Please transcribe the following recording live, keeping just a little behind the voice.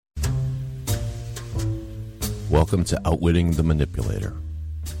Welcome to Outwitting the Manipulator,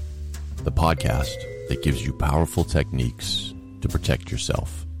 the podcast that gives you powerful techniques to protect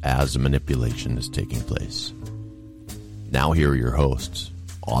yourself as a manipulation is taking place. Now here are your hosts,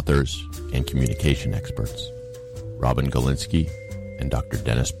 authors, and communication experts, Robin Galinsky and Dr.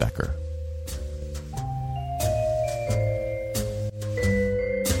 Dennis Becker.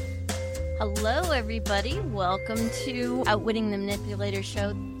 Hello, everybody. Welcome to Outwitting the Manipulator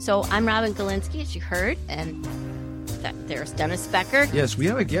show. So I'm Robin Galinsky, as you heard, and there's Dennis Becker. Yes, we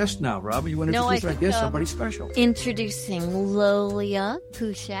have a guest now, Robin. You want to introduce our guest, somebody special? Introducing Lolya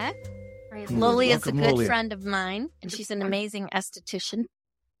Pushak. Lolya is a good friend of mine, and she's an amazing esthetician.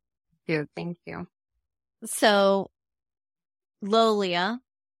 Thank you. So Lolya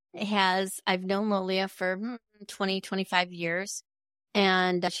I've known Lolya for 20, 25 years.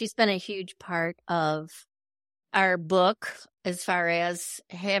 And she's been a huge part of our book as far as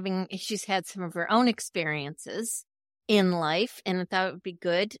she's had some of her own experiences in life. And I thought it would be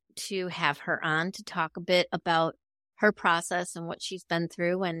good to have her on to talk a bit about her process and what she's been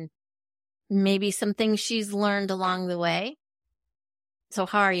through and maybe some things she's learned along the way. So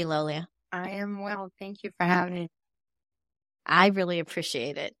how are you, Lolya? I am well. Thank you for having me. I really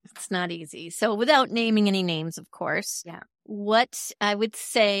appreciate it. It's not easy. So without naming any names, of course. Yeah. What I would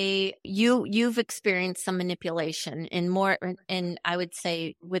say, you've experienced some manipulation and I would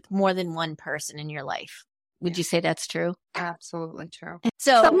say with more than one person in your life. Would you say that's true? Absolutely true.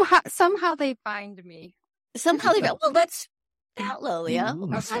 So somehow they find me. Somehow they go, well, let's out, Lolya.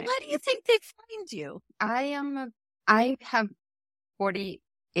 Okay. So how do you think they find you? I have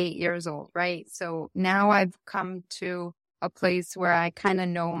 48 years old, right? So now I've come to a place where I kind of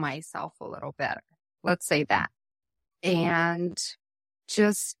know myself a little better. Let's say that. And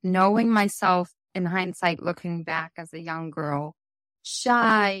just knowing myself in hindsight, looking back as a young girl,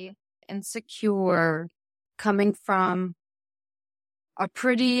 shy, insecure, coming from a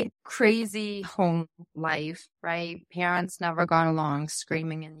pretty crazy home life, right? Parents never got along,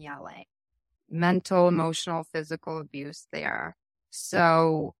 screaming and yelling, mental, emotional, physical abuse there.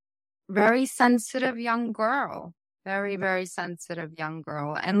 So very sensitive young girl, very, very sensitive young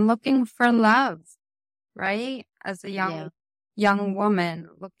girl and looking for love, right? As a young woman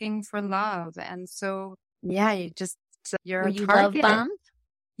looking for love. And so, yeah, you're a target. Love bombed?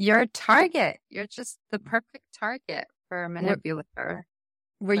 You're a target. You're just the perfect target for a manipulator.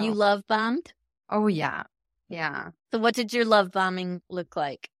 Were you love bombed? Oh, yeah. Yeah. So what did your love bombing look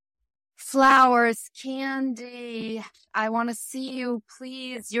like? Flowers, candy. I want to see you,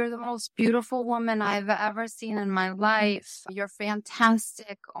 please. You're the most beautiful woman I've ever seen in my life. You're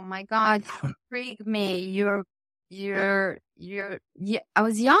fantastic. Oh my God, you intrigue me. I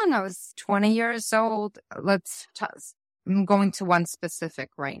was young. I was 20 years old. I'm going to one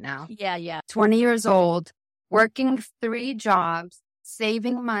specific right now. Yeah. 20 years old, working 3 jobs,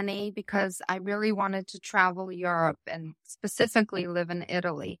 saving money because I really wanted to travel Europe and specifically live in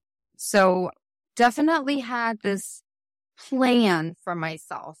Italy. So definitely had this plan for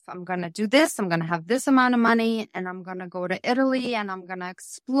myself. I'm going to do this. I'm going to have this amount of money and I'm going to go to Italy and I'm going to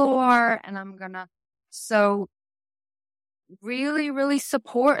explore and so really, really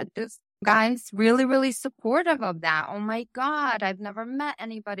support this guys, really, really supportive of that. Oh my God, I've never met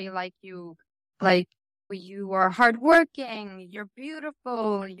anybody like you. Like you are hardworking. You're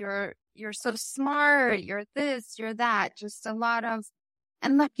beautiful. You're so smart. You're this, you're that. Just a lot of,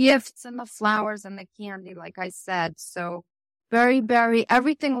 and the gifts and the flowers and the candy, like I said. So very, very,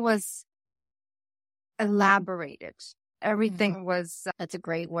 everything was elaborated. Everything was that's a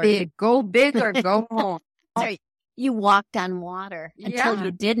great word. Big. Go big or go home. Sorry, you walked on water until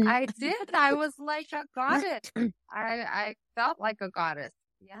you didn't. I did. I was like a goddess. I felt like a goddess.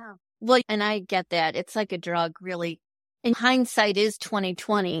 Yeah. Well, and I get that. It's like a drug, really. And hindsight is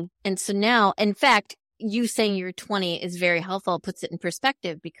 2020. And so now, in fact, you saying you're 20 is very helpful. It puts it in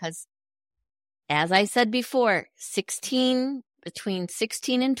perspective because, as I said before, between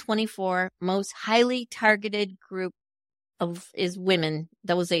 16 and 24, most highly targeted group is women,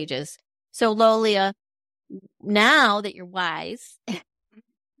 those ages. So Lolya, now that you're wise,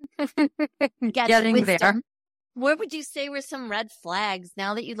 getting wisdom, there. What would you say were some red flags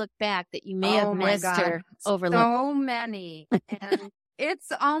now that you look back that you may have missed or overlooked? So many. And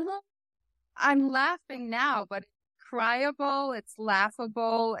it's almost, I'm laughing now, but it's cryable. It's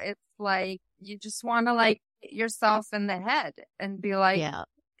laughable. It's like, you just want to like hit yourself in the head and be like, what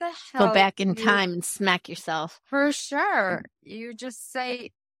the hell? Go back in time and smack yourself. For sure. You just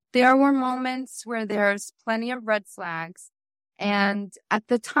say, there were moments where there's plenty of red flags. And at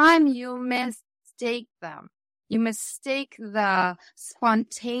the time you mistake them. You mistake the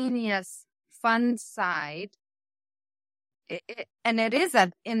spontaneous, fun side and it is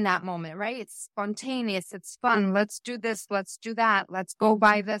in that moment, right? It's spontaneous. It's fun. Let's do this. Let's do that. Let's go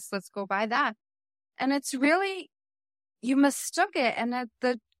buy this. Let's go buy that. And it's really, you mistook it. And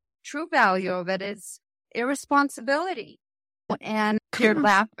the true value of it is irresponsibility. And you're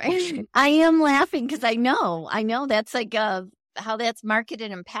laughing. I am laughing because I know that's like how that's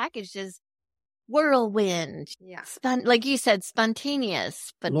marketed and packaged is whirlwind. Yeah. Like you said,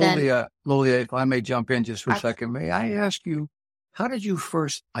 spontaneous. But Lolya, if I may jump in just for a second, may I ask you, how did you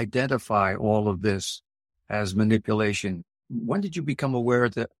first identify all of this as manipulation? When did you become aware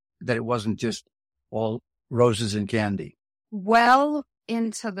that it wasn't just all roses and candy? Well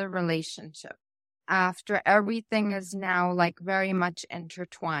into the relationship. After everything is now like very much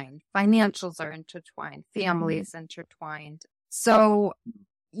intertwined. Financials are intertwined. Family is intertwined. So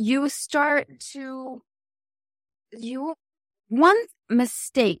you start to, one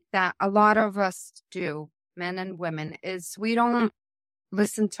mistake that a lot of us do, men and women, is we don't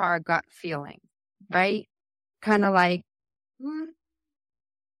listen to our gut feeling, right? Kind of like,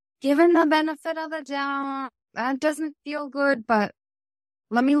 given the benefit of the doubt, that doesn't feel good, but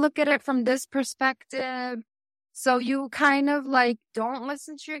let me look at it from this perspective. So you kind of like don't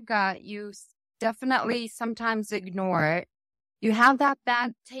listen to your gut. You definitely sometimes ignore it. You have that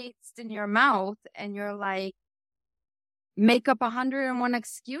bad taste in your mouth and you're like, make up 101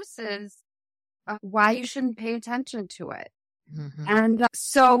 excuses why you shouldn't pay attention to it. Mm-hmm. And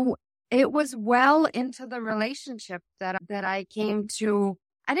so it was well into the relationship that I came to,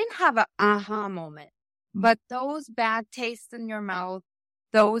 I didn't have an aha moment, but those bad tastes in your mouth,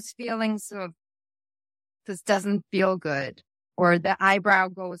 those feelings of this doesn't feel good or the eyebrow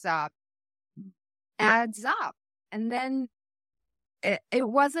goes up adds up. And then it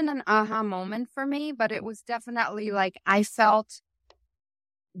wasn't an aha moment for me, but it was definitely like I felt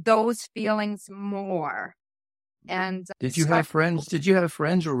those feelings more. And did you have friends? Did you have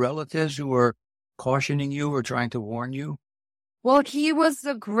friends or relatives who were cautioning you or trying to warn you? Well, he was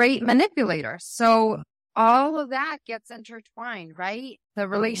a great manipulator. So all of that gets intertwined, right? The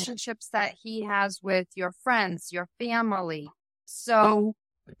relationships that he has with your friends, your family. So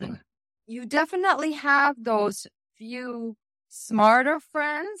you definitely have those few smarter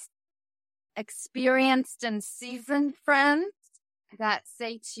friends, experienced and seasoned friends that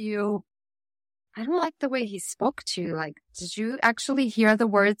say to you, I don't like the way he spoke to you. Like, did you actually hear the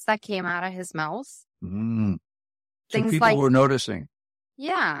words that came out of his mouth? Mm. So Things people like, were noticing.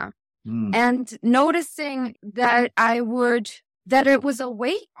 Yeah. And noticing that it was a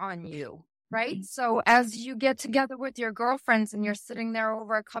weight on you, right? So as you get together with your girlfriends and you're sitting there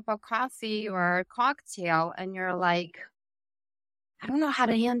over a cup of coffee or a cocktail and you're like, I don't know how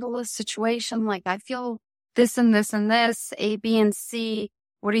to handle this situation. Like, I feel this and this and this, A, B, and C.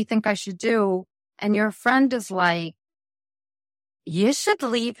 What do you think I should do? And your friend is like, you should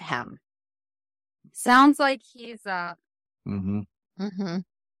leave him. Sounds like he's a... Mm-hmm. Mm-hmm.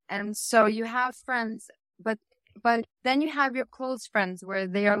 And so you have friends, but then you have your close friends where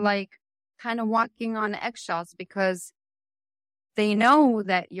they are like kind of walking on eggshells because they know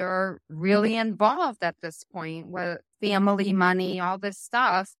that you're really involved at this point with family, money, all this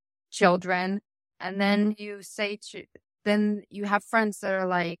stuff, children. And then then you have friends that are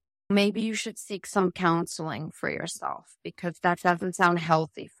like, maybe you should seek some counseling for yourself because that doesn't sound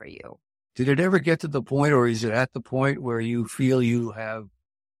healthy for you. Did it ever get to the point, or is it at the point where you feel you have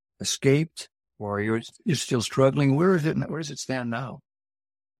escaped, or you're still struggling? Where does it stand now?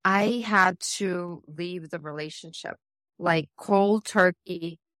 I had to leave the relationship, like cold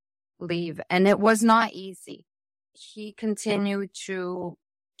turkey leave. And it was not easy. He continued to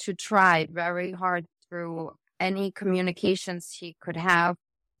try very hard through any communications he could have,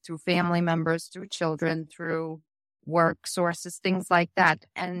 through family members, through children, through work sources, things like that.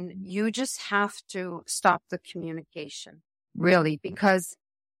 And you just have to stop the communication, really, because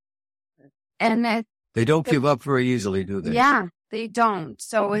they don't give up very easily, do they? Yeah, they don't.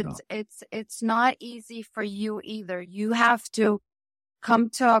 So it's not easy for you either. You have to come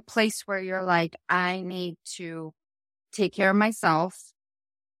to a place where you're like, I need to take care of myself.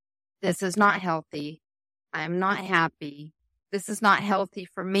 This is not healthy. I'm not happy. This is not healthy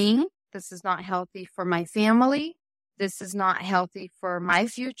for me. This is not healthy for my family. This is not healthy for my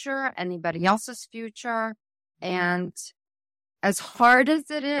future, anybody else's future. And as hard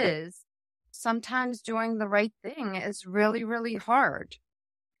as it is, sometimes doing the right thing is really, really hard.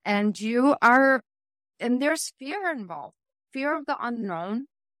 And there's fear involved, fear of the unknown,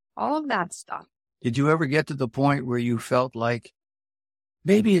 all of that stuff. Did you ever get to the point where you felt like,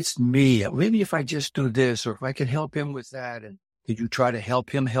 maybe it's me, maybe if I just do this, or if I can help him with that? And did you try to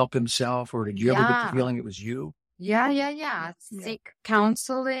help him help himself, or did you ever get the feeling it was you? Yeah. Seek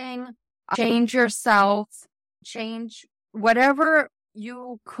counseling, change yourself, change whatever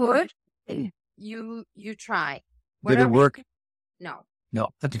you could. You try. Did it Whatever you work? could- No. No.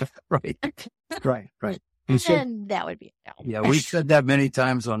 Right. Right. You said, And that would be no. yeah, we've said that many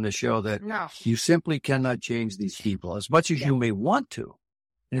times on the show that No. you simply cannot change these people as much as you may want to.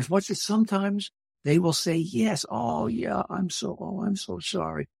 And as much as sometimes they will say, yes, oh yeah, I'm so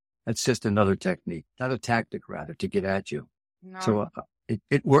sorry. That's just another technique, not a tactic rather, to get at you. No. So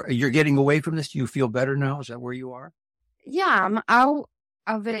you're getting away from this. Do you feel better now? Is that where you are? Yeah, I'm out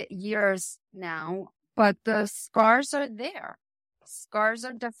of it years now, but the scars are there. Scars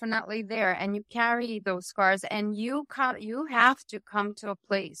are definitely there, and you carry those scars, and you have to come to a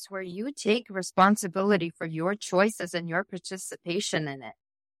place where you take responsibility for your choices and your participation in it.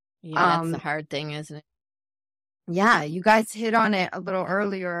 Yeah, that's the hard thing, isn't it? Yeah, you guys hit on it a little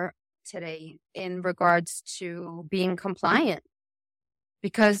earlier today in regards to being compliant.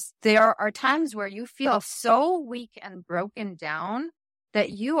 Because there are times where you feel so weak and broken down that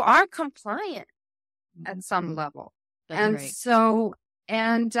you are compliant at some level. That's right.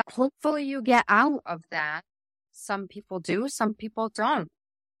 And hopefully you get out of that. Some people do, some people don't.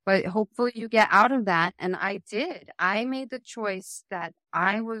 But hopefully you get out of that. And I did. I made the choice that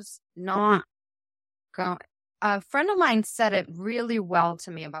I was not going. A friend of mine said it really well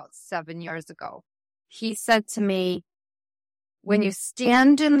to me about 7 years ago. He said to me, when you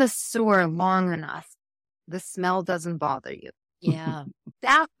stand in the sewer long enough, the smell doesn't bother you. Yeah.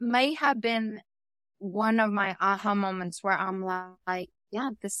 That may have been one of my aha moments where I'm like,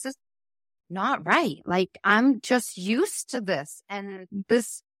 yeah, this is not right. Like, I'm just used to this and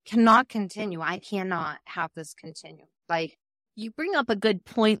this cannot continue. I cannot have this continue. Like, You bring up a good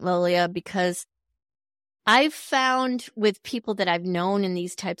point, Lolya, because I've found with people that I've known in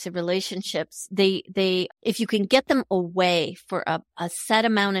these types of relationships, they if you can get them away for a set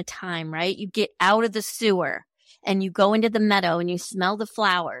amount of time, right? You get out of the sewer and you go into the meadow and you smell the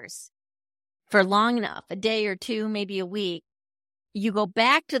flowers for long enough, a day or two, maybe a week. You go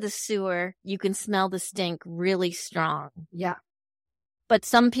back to the sewer, you can smell the stink really strong. yeah. But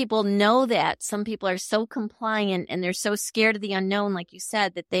some people know that. Some people are so compliant and they're so scared of the unknown, like you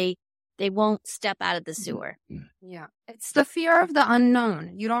said, that they won't step out of the sewer. Yeah. It's the fear of the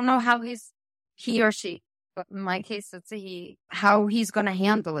unknown. You don't know how he or she, but in my case, it's a he, how he's going to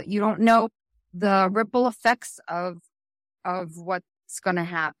handle it. You don't know the ripple effects of what's going to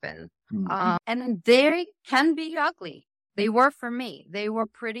happen. And they can be ugly. They were for me. They were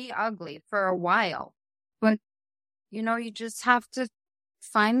pretty ugly for a while, but you just have to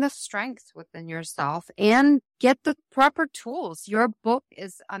find the strength within yourself and get the proper tools. Your book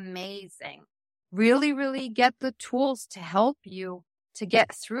is amazing. Really, really get the tools to help you to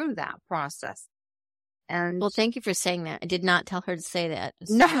get through that process. And Well, thank you for saying that. I did not tell her to say that.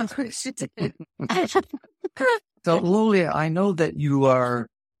 no, she didn't. So, Lolya, I know that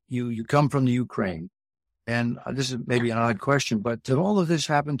you come from the Ukraine, and this is maybe an odd question, but did all of this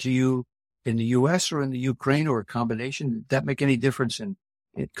happen to you in the U.S. or in the Ukraine, or a combination? Did that make any difference in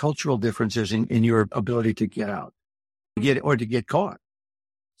cultural differences in your ability to get out, to get caught?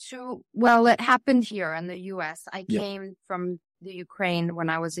 Well, it happened here in the U.S. I came from the Ukraine when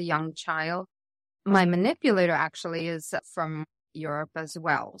I was a young child. My manipulator actually is from Europe as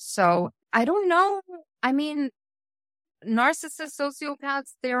well. So I don't know. I mean, narcissists,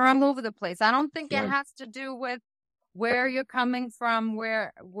 sociopaths, they're all over the place. I don't think it has to do with where you're coming from,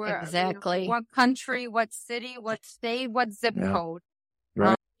 where Exactly. what country, what city, what state, what zip code.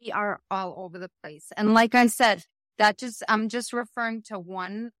 Right. We are all over the place. And like I said, I'm just referring to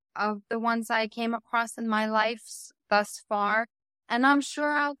one of the ones I came across in my life thus far. And I'm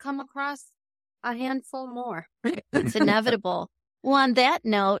sure I'll come across a handful more. It's inevitable. Well, on that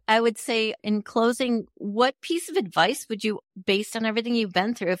note, I would say in closing, what piece of advice would you, based on everything you've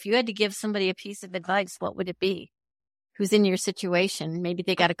been through, if you had to give somebody a piece of advice, what would it be? Who's in your situation? Maybe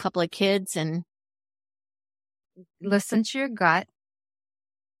they got a couple of kids and listen to your gut.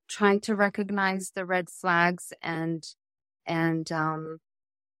 Trying to recognize the red flags and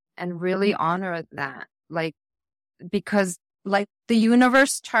really honor that. Like, because like the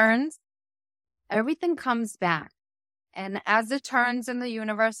universe turns, everything comes back. And as it turns in the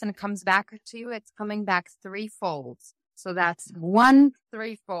universe and comes back to you, it's coming back threefold. So that's one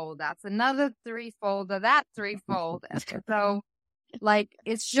threefold. That's another threefold of that threefold. So like,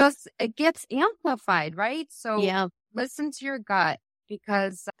 it gets amplified, right? So listen to your gut,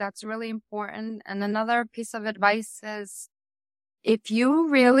 because that's really important. And another piece of advice is, if you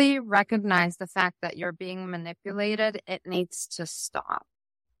really recognize the fact that you're being manipulated, it needs to stop.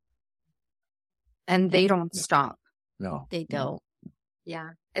 and they don't stop. No, They don't.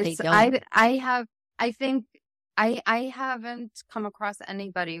 Yeah. They It's, don't. I think I haven't come across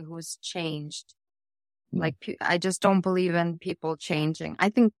anybody who's changed. No. Like, I just don't believe in people changing. I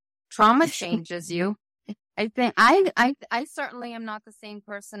think trauma changes you. I think I certainly am not the same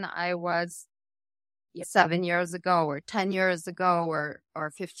person I was 7 years ago or 10 years ago or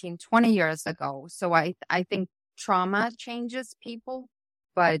 15, 20 years ago. So I think trauma changes people,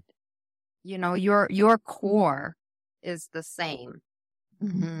 but you know, your core is the same.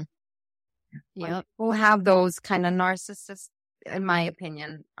 Mm-hmm. Yep. People have those kind of narcissists, in my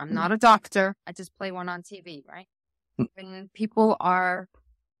opinion. I'm not a doctor. I just play one on TV, right? When people are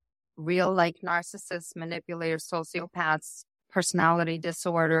real, like, narcissists, manipulators, sociopaths, personality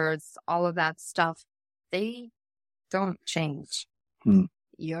disorders, all of that stuff, they don't change.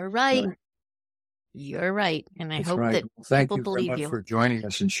 You're right. Right. You're right. And I That's hope right. that Well, thank people you very believe much you. for joining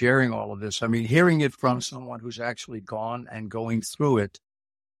us and sharing all of this. I mean, hearing it from someone who's actually gone and going through it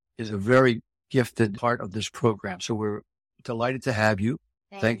is a very gifted part of this program. So we're delighted to have you.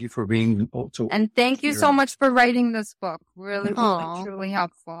 Thank you for being also. And thank you so much for writing this book. Really, Aw. really, truly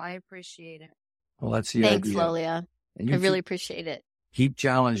helpful. I appreciate it. Well, that's the Thanks, idea. Lolya. And I you really appreciate it. keep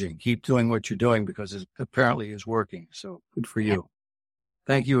challenging, keep doing what you're doing because it apparently is working. So good for you.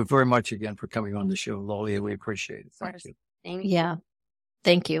 Thank you very much again for coming on the show, Lolya. We appreciate it. Thank you. Yeah.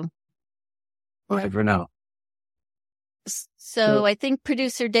 Thank you. Bye for now. So I think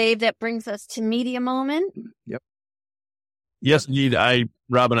producer Dave, that brings us to media moment. Yep. Yes, indeed.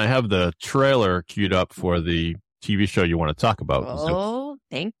 Robin, I have the trailer queued up for the TV show you want to talk about. Oh,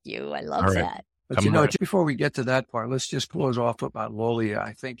 thank you. I love All right. that. But Come you know, on. just before we get to that part, let's just close off about Lolya.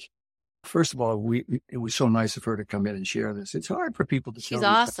 I think, first of all, it was so nice of her to come in and share this. It's hard for people to She's tell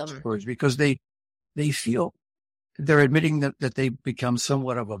these awesome. stories because they feel they're admitting that they've become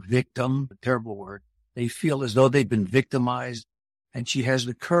somewhat of a victim, a terrible word. They feel as though they've been victimized. And she has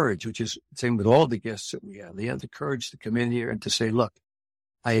the courage, which is the same with all the guests that we have. They have the courage to come in here and to say, look,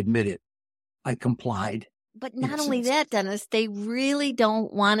 I admit it. I complied. But In not a only sense. that, Dennis, they really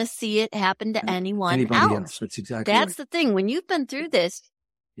don't want to see it happen to anyone Anybody else. That's exactly That's right. the thing. When you've been through this,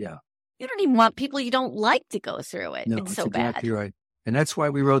 Yeah. you don't even want people you don't like to go through it. No, It's that's so exactly bad. right. And that's why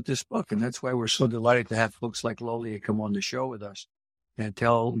we wrote this book. And that's why we're so delighted to have folks like Lolya come on the show with us and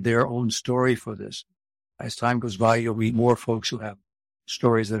tell their own story for this. As time goes by, you'll meet more folks who have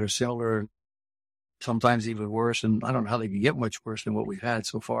stories that are similar, sometimes even worse. And I don't know how they can get much worse than what we've had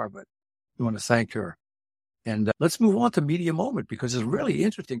so far, but we want to thank her. And let's move on to Media Moment because it's really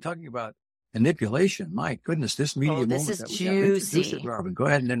interesting talking about manipulation. My goodness, this Media Moment. this is that we have. Introduce juicy. it, Robin. Go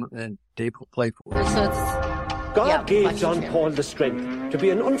ahead and then Dave will play for us. So it's, God Yeah, gave watch John the Paul the strength to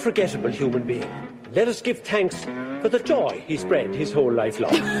be an unforgettable human being. Let us give thanks for the joy he spread his whole life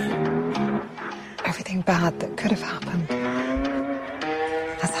long. Everything bad that could have happened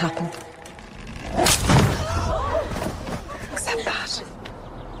has happened. Except that.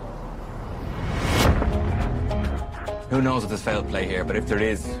 Who knows if there's foul play here, but if there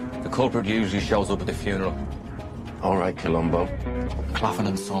is, the culprit usually shows up at the funeral. All right, Columbo. Claflin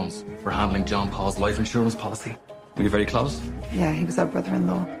and Sons for handling John Paul's life insurance policy. Were you very close? Yeah, he was our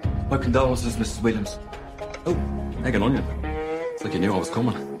brother-in-law. My condolences, Mrs. Williams. Oh, egg and onion. It's like you knew I was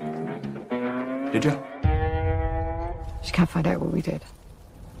coming. Did you? She can't find out what we did.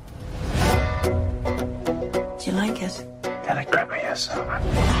 Do you like it? Yeah, like Grandma, yes.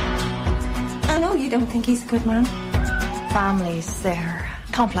 I know you don't think he's a good man. Families, they're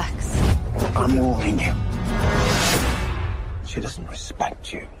complex. I'm warning you. She doesn't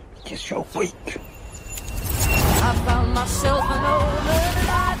respect you because you're weak. I found myself an old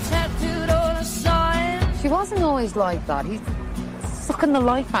lie tattooed on a sign. She wasn't always like that. He's sucking the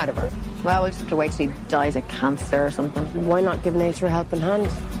life out of her. Well, we'll just have to wait till he dies of cancer or something. Why not give nature a helping hand?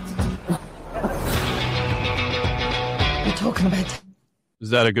 You're talking about...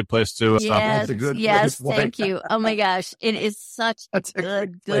 Is that a good place to stop? yes, That's a good yes, place. thank you. Oh my gosh. It is such a That's a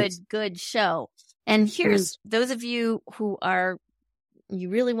good, place. good show. And here's those of you who you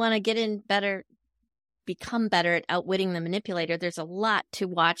really want to get in better, become better at outwitting the manipulator. There's a lot to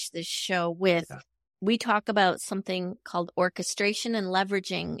watch this show with. Yeah. We talk about something called orchestration and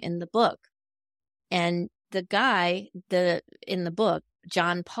leveraging in the book. And the guy, in the book,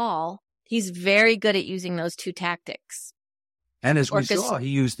 John Paul, he's very good at using those two tactics. And as we saw, he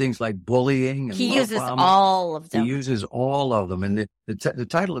used things like bullying. And He love uses bombing. all of them. He uses all of them. And the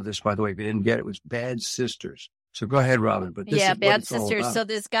title of this, by the way, if you didn't get it, was Bad Sisters. So go ahead, Robin. But this is what Bad it's all Sisters. about. So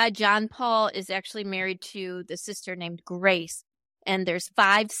this guy, John Paul, is actually married to the sister named Grace. And there's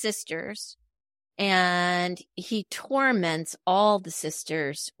 5 sisters. and he torments all the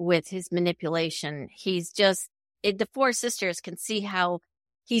sisters with his manipulation. He's just, the four sisters can see how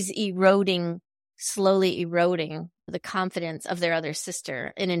he's slowly eroding the confidence of their other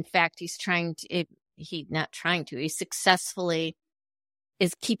sister. And in fact, he successfully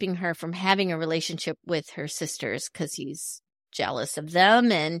is keeping her from having a relationship with her sisters because he's jealous of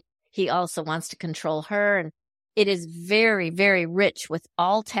them. And he also wants to control her. And it is very, very rich with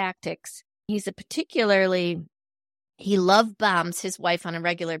all tactics. He love bombs his wife on a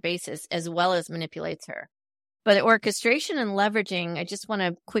regular basis as well as manipulates her. But the orchestration and leveraging, I just want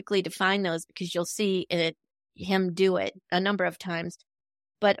to quickly define those because you'll see him do it a number of times.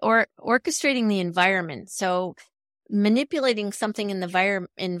 But orchestrating the environment. So manipulating something in the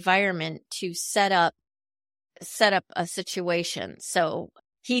environment to set up a situation. So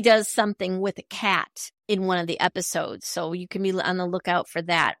he does something with a cat in one of the episodes. So you can be on the lookout for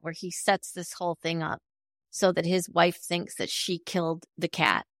that, where he sets this whole thing up so that his wife thinks that she killed the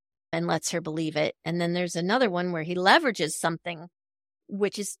cat and lets her believe it. And then there's another one where he leverages something,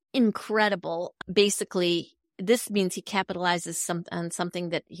 which is incredible. Basically, this means he capitalizes on something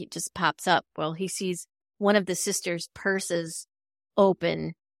that he just pops up. Well, he sees one of the sisters' purses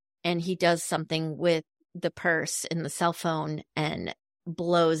open and he does something with the purse in the cell phone and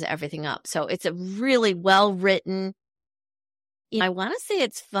blows everything up. So it's a really well written. I want to say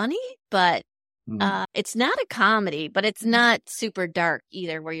it's funny, but it's not a comedy, but it's not super dark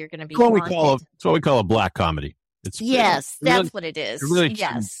either, where you're going to be. It's what we call a black comedy. That's what it is. It really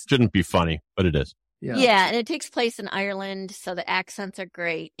shouldn't be funny, but it is. Yeah, and it takes place in Ireland, so the accents are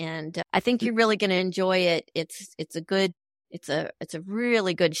great, and I think you're really going to enjoy it. It's a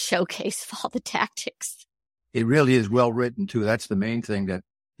really good showcase of all the tactics. It really is well written too. That's the main thing, that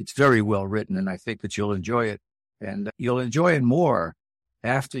it's very well written, and I think that you'll enjoy it, and you'll enjoy it more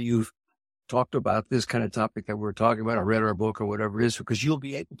after you've talked about this kind of topic that we're talking about, or read our book or whatever it is, because you'll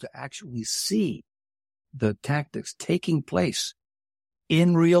be able to actually see the tactics taking place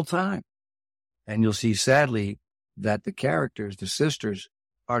in real time. And you'll see, sadly, that the characters, the sisters,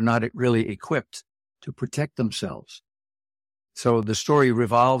 are not really equipped to protect themselves. So the story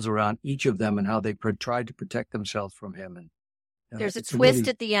revolves around each of them and how they tried to protect themselves from him. And there's a twist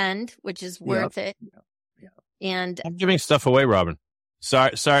at the end, which is worth it. Yeah. And I'm giving stuff away, Robin.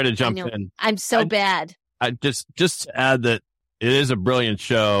 Sorry to jump in. I'm so bad. I just to add that it is a brilliant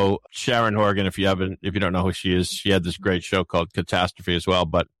show. Sharon Horgan, if you don't know who she is, she had this great show called Catastrophe as well.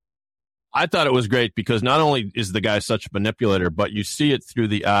 But I thought it was great because not only is the guy such a manipulator, but you see it through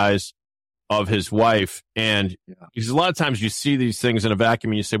the eyes of his wife. And because a lot of times you see these things in a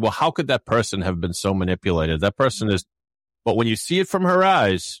vacuum and you say, well, how could that person have been so manipulated? That person is, but when you see it from her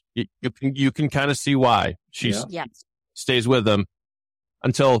eyes, you can kind of see why she stays with him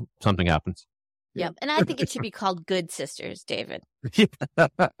until something happens. Yep. And I think it should be called Good Sisters, David.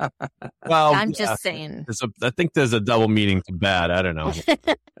 Well, I'm just saying. I think there's a double meaning to bad. I don't know.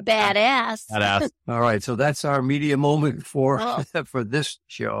 Badass. All right. So that's our media moment for this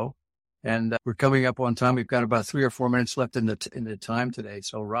show. And we're coming up on time. We've got about 3 or 4 minutes left in the time today.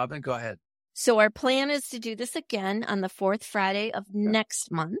 So Robin, go ahead. So our plan is to do this again on the 4th Friday of next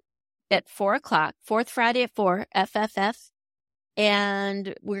month at 4:00. 4th Friday at 4, FFF.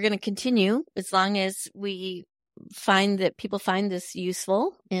 And we're going to continue as long as we find that people find this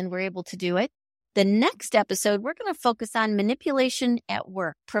useful and we're able to do it. The next episode, we're going to focus on manipulation at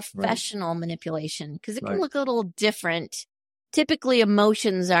work, professional manipulation, because it can look a little different. Typically,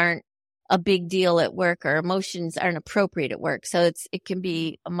 emotions aren't a big deal at work, or emotions aren't appropriate at work. So it can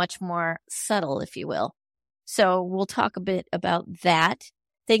be a much more subtle, if you will. So we'll talk a bit about that.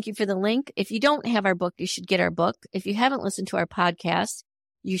 Thank you for the link. If you don't have our book, you should get our book. If you haven't listened to our podcast,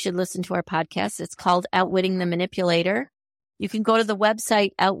 you should listen to our podcast. It's called Outwitting the Manipulator. You can go to the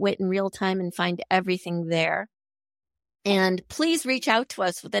website Outwit in Real Time and find everything there. And please reach out to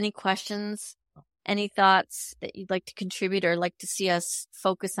us with any questions, any thoughts that you'd like to contribute or like to see us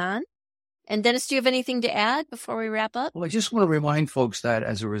focus on. And Dennis, do you have anything to add before we wrap up? Well, I just want to remind folks that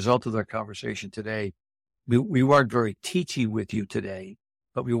as a result of our conversation today, we weren't very teachy with you today,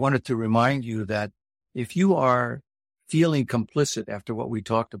 but we wanted to remind you that if you are feeling complicit after what we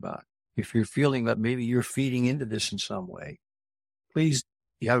talked about, if you're feeling that maybe you're feeding into this in some way, please,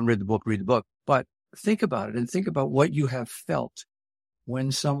 you haven't read the book, read the book, but think about it and think about what you have felt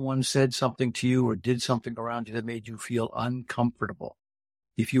when someone said something to you or did something around you that made you feel uncomfortable.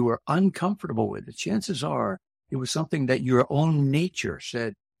 If you were uncomfortable with it, chances are it was something that your own nature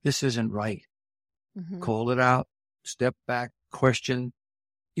said, this isn't right. Call it out, step back, question.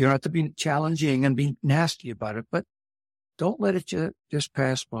 You don't have to be challenging and be nasty about it, but don't let it just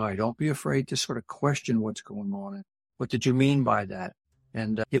pass by. Don't be afraid to sort of question what's going on. What did you mean by that?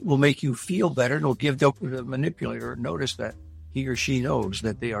 And it will make you feel better. And it'll give the manipulator notice that he or she knows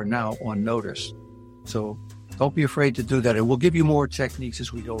that they are now on notice. So don't be afraid to do that. And we'll give you more techniques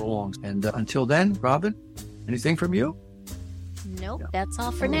as we go along. And until then, Robin, anything from you? Nope, that's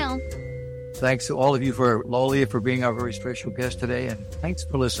all for now. Thanks to all of you, for Lolya, for being our very special guest today. And thanks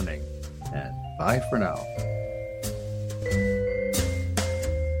for listening. And bye for now.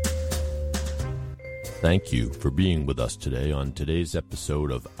 Thank you for being with us today on today's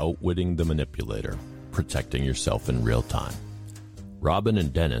episode of Outwitting the Manipulator, Protecting Yourself in Real Time. Robin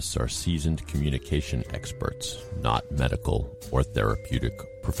and Dennis are seasoned communication experts, not medical or therapeutic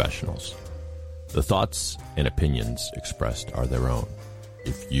professionals. The thoughts and opinions expressed are their own.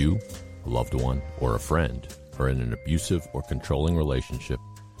 If you, a loved one, or a friend are in an abusive or controlling relationship,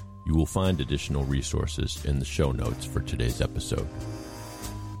 you will find additional resources in the show notes for today's episode.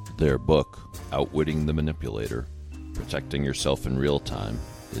 Their book, Outwitting the Manipulator, Protecting Yourself in Real Time,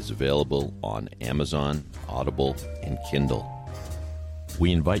 is available on Amazon, Audible, and Kindle.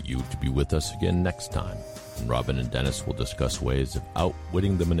 We invite you to be with us again next time, and Robin and Dennis will discuss ways of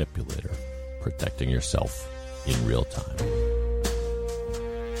outwitting the manipulator, protecting yourself in real time.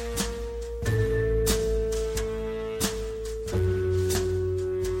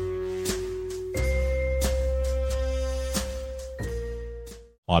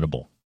 Audible.